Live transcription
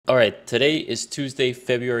Alright, today is Tuesday,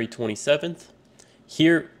 February 27th.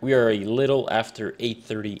 Here we are a little after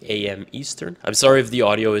 8:30 a.m. Eastern. I'm sorry if the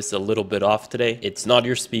audio is a little bit off today. It's not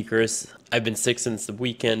your speakers. I've been sick since the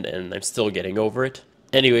weekend and I'm still getting over it.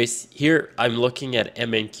 Anyways, here I'm looking at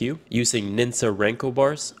MNQ using NinZaRenko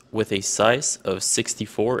bars with a size of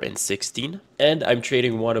 64 and 16. And I'm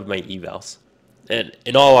trading one of my evals. And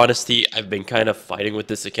in all honesty, I've been kind of fighting with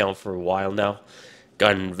this account for a while now.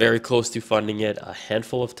 Gotten very close to funding it a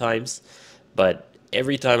handful of times, but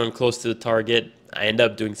every time I'm close to the target, I end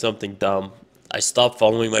up doing something dumb. I stop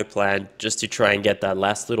following my plan just to try and get that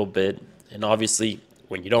last little bit, and obviously,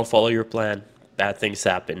 when you don't follow your plan, bad things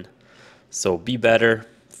happen. So be better,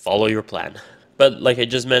 follow your plan. But like I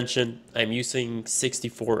just mentioned, I'm using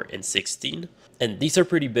 64 and 16, and these are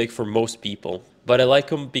pretty big for most people. But I like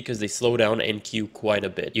them because they slow down NQ quite a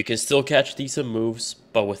bit. You can still catch decent moves,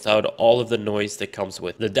 but without all of the noise that comes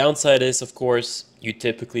with. The downside is, of course, you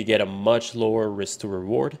typically get a much lower risk to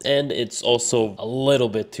reward, and it's also a little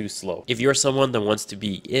bit too slow. If you're someone that wants to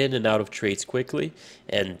be in and out of trades quickly,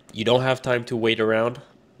 and you don't have time to wait around,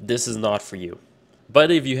 this is not for you. But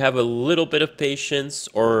if you have a little bit of patience,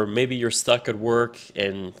 or maybe you're stuck at work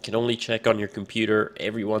and can only check on your computer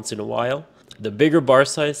every once in a while, the bigger bar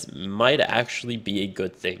size might actually be a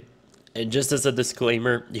good thing. And just as a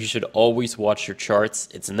disclaimer, you should always watch your charts.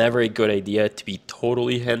 It's never a good idea to be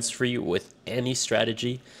totally hands-free with any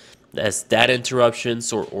strategy, as data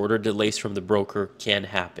interruptions or order delays from the broker can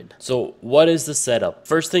happen. So what is the setup?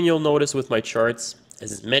 First thing you'll notice with my charts,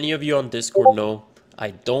 as many of you on Discord know,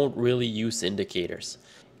 I don't really use indicators.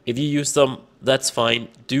 If you use them, that's fine.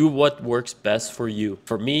 Do what works best for you.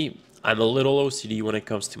 For me, I'm a little OCD when it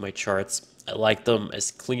comes to my charts. I like them as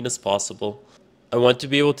clean as possible. I want to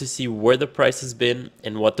be able to see where the price has been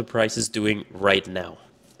and what the price is doing right now.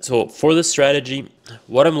 So for the strategy,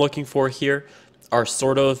 what I'm looking for here are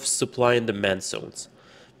sort of supply and demand zones.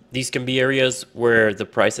 These can be areas where the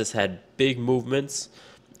price has had big movements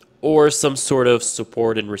or some sort of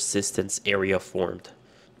support and resistance area formed.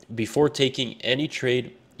 Before taking any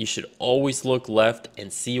trade, you should always look left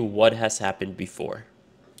and see what has happened before.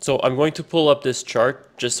 So I'm going to pull up this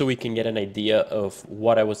chart just so we can get an idea of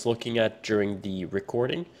what I was looking at during the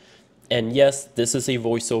recording. And yes, this is a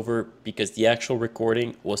voiceover because the actual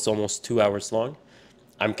recording was almost 2 hours long.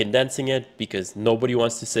 I'm condensing it because nobody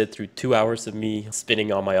wants to sit through 2 hours of me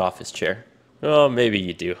spinning on my office chair. Oh, maybe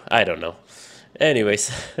you do. I don't know.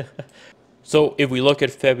 Anyways, so if we look at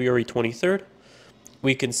February 23rd,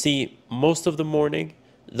 we can see most of the morning,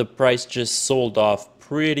 the price just sold off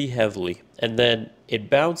pretty heavily. And then it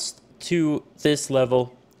bounced to this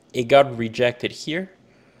level. It got rejected here.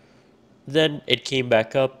 Then it came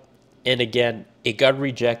back up. And again, it got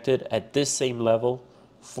rejected at this same level,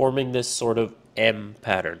 forming this sort of M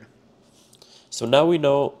pattern. So now we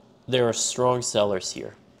know there are strong sellers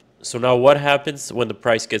here. So now what happens when the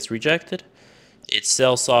price gets rejected? It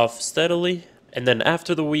sells off steadily. And then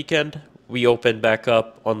after the weekend, we open back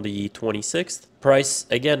up on the 26th. Price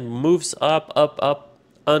again moves up,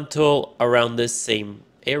 until around this same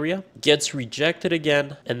area, gets rejected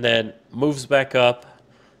again, and then moves back up,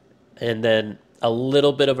 and then a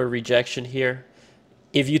little bit of a rejection here.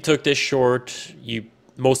 If you took this short,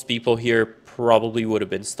 most people here probably would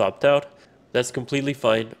have been stopped out. That's completely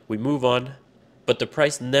fine. We move on, but the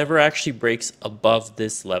price never actually breaks above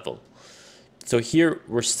this level. So here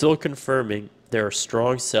we're still confirming there are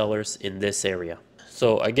strong sellers in this area.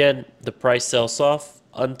 So again, the price sells off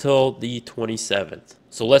until the 27th.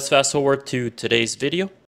 So let's fast forward to today's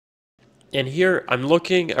video. And here I'm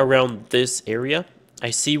looking around this area. I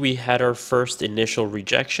see we had our first initial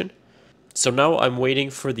rejection. So now I'm waiting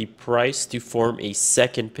for the price to form a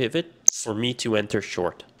second pivot for me to enter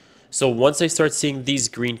short. So once I start seeing these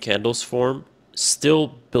green candles form, still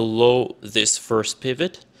below this first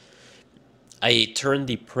pivot, I turn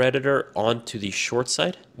the predator onto the short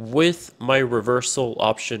side with my reversal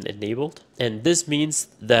option enabled. And this means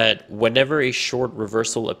that whenever a short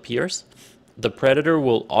reversal appears, the predator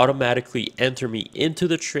will automatically enter me into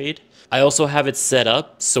the trade. I also have it set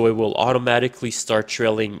up so it will automatically start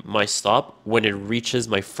trailing my stop when it reaches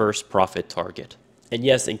my first profit target. And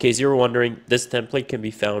yes, in case you're wondering, this template can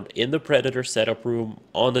be found in the predator setup room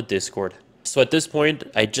on the Discord. So at this point,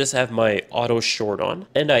 I just have my auto short on,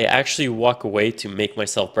 and I actually walk away to make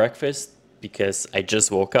myself breakfast because I just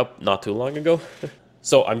woke up not too long ago.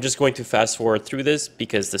 So I'm just going to fast forward through this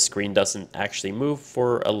because the screen doesn't actually move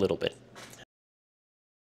for a little bit.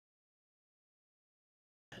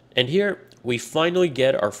 And here we finally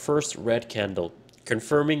get our first red candle,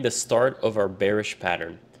 confirming the start of our bearish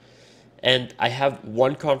pattern. And I have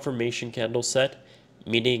one confirmation candle set,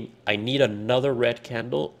 meaning I need another red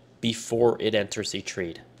candle before it enters a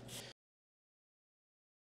trade.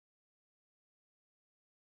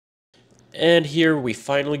 And here we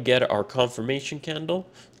finally get our confirmation candle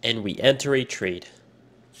and we enter a trade.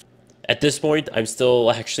 At this point, I'm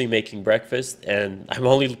still actually making breakfast and I'm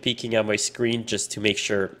only peeking at my screen just to make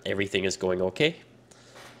sure everything is going okay.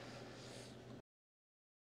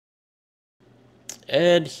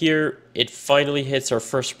 And here it finally hits our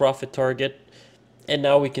first profit target. And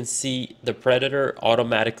now we can see the predator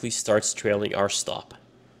automatically starts trailing our stop.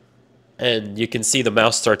 And you can see the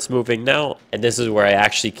mouse starts moving now. And this is where I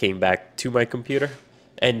actually came back to my computer.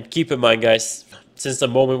 And keep in mind, guys, since the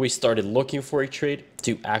moment we started looking for a trade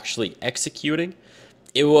to actually executing,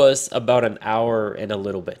 it was about an hour and a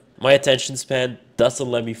little bit. My attention span doesn't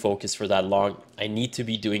let me focus for that long. I need to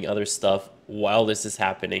be doing other stuff while this is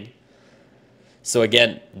happening. So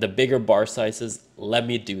again, the bigger bar sizes let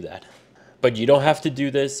me do that. But you don't have to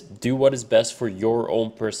do this. Do what is best for your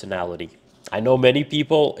own personality. I know many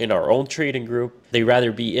people in our own trading group, they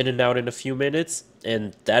rather be in and out in a few minutes,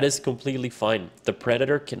 and that is completely fine. The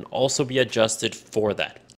predator can also be adjusted for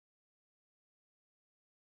that.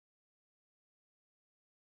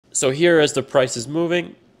 So here as the price is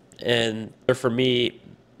moving, and for me,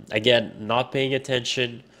 again, not paying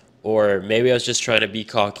attention, or maybe I was just trying to be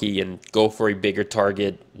cocky and go for a bigger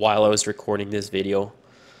target while I was recording this video.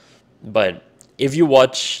 But if you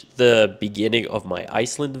watch the beginning of my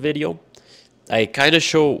Iceland video, I kind of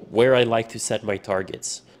show where I like to set my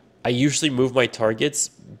targets. I usually move my targets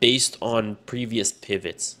based on previous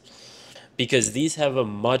pivots because these have a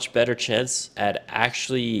much better chance at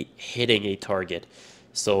actually hitting a target.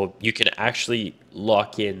 So you can actually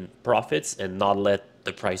lock in profits and not let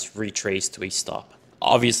the price retrace to a stop.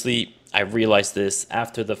 Obviously, I realized this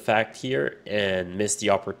after the fact here and missed the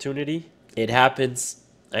opportunity. It happens.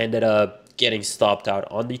 I ended up getting stopped out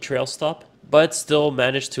on the trail stop, but still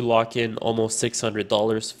managed to lock in almost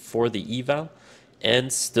 $600 for the eval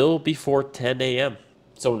and still before 10 a.m.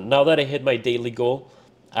 So now that I hit my daily goal,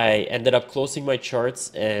 I ended up closing my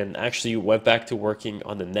charts and actually went back to working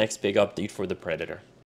on the next big update for the Predator.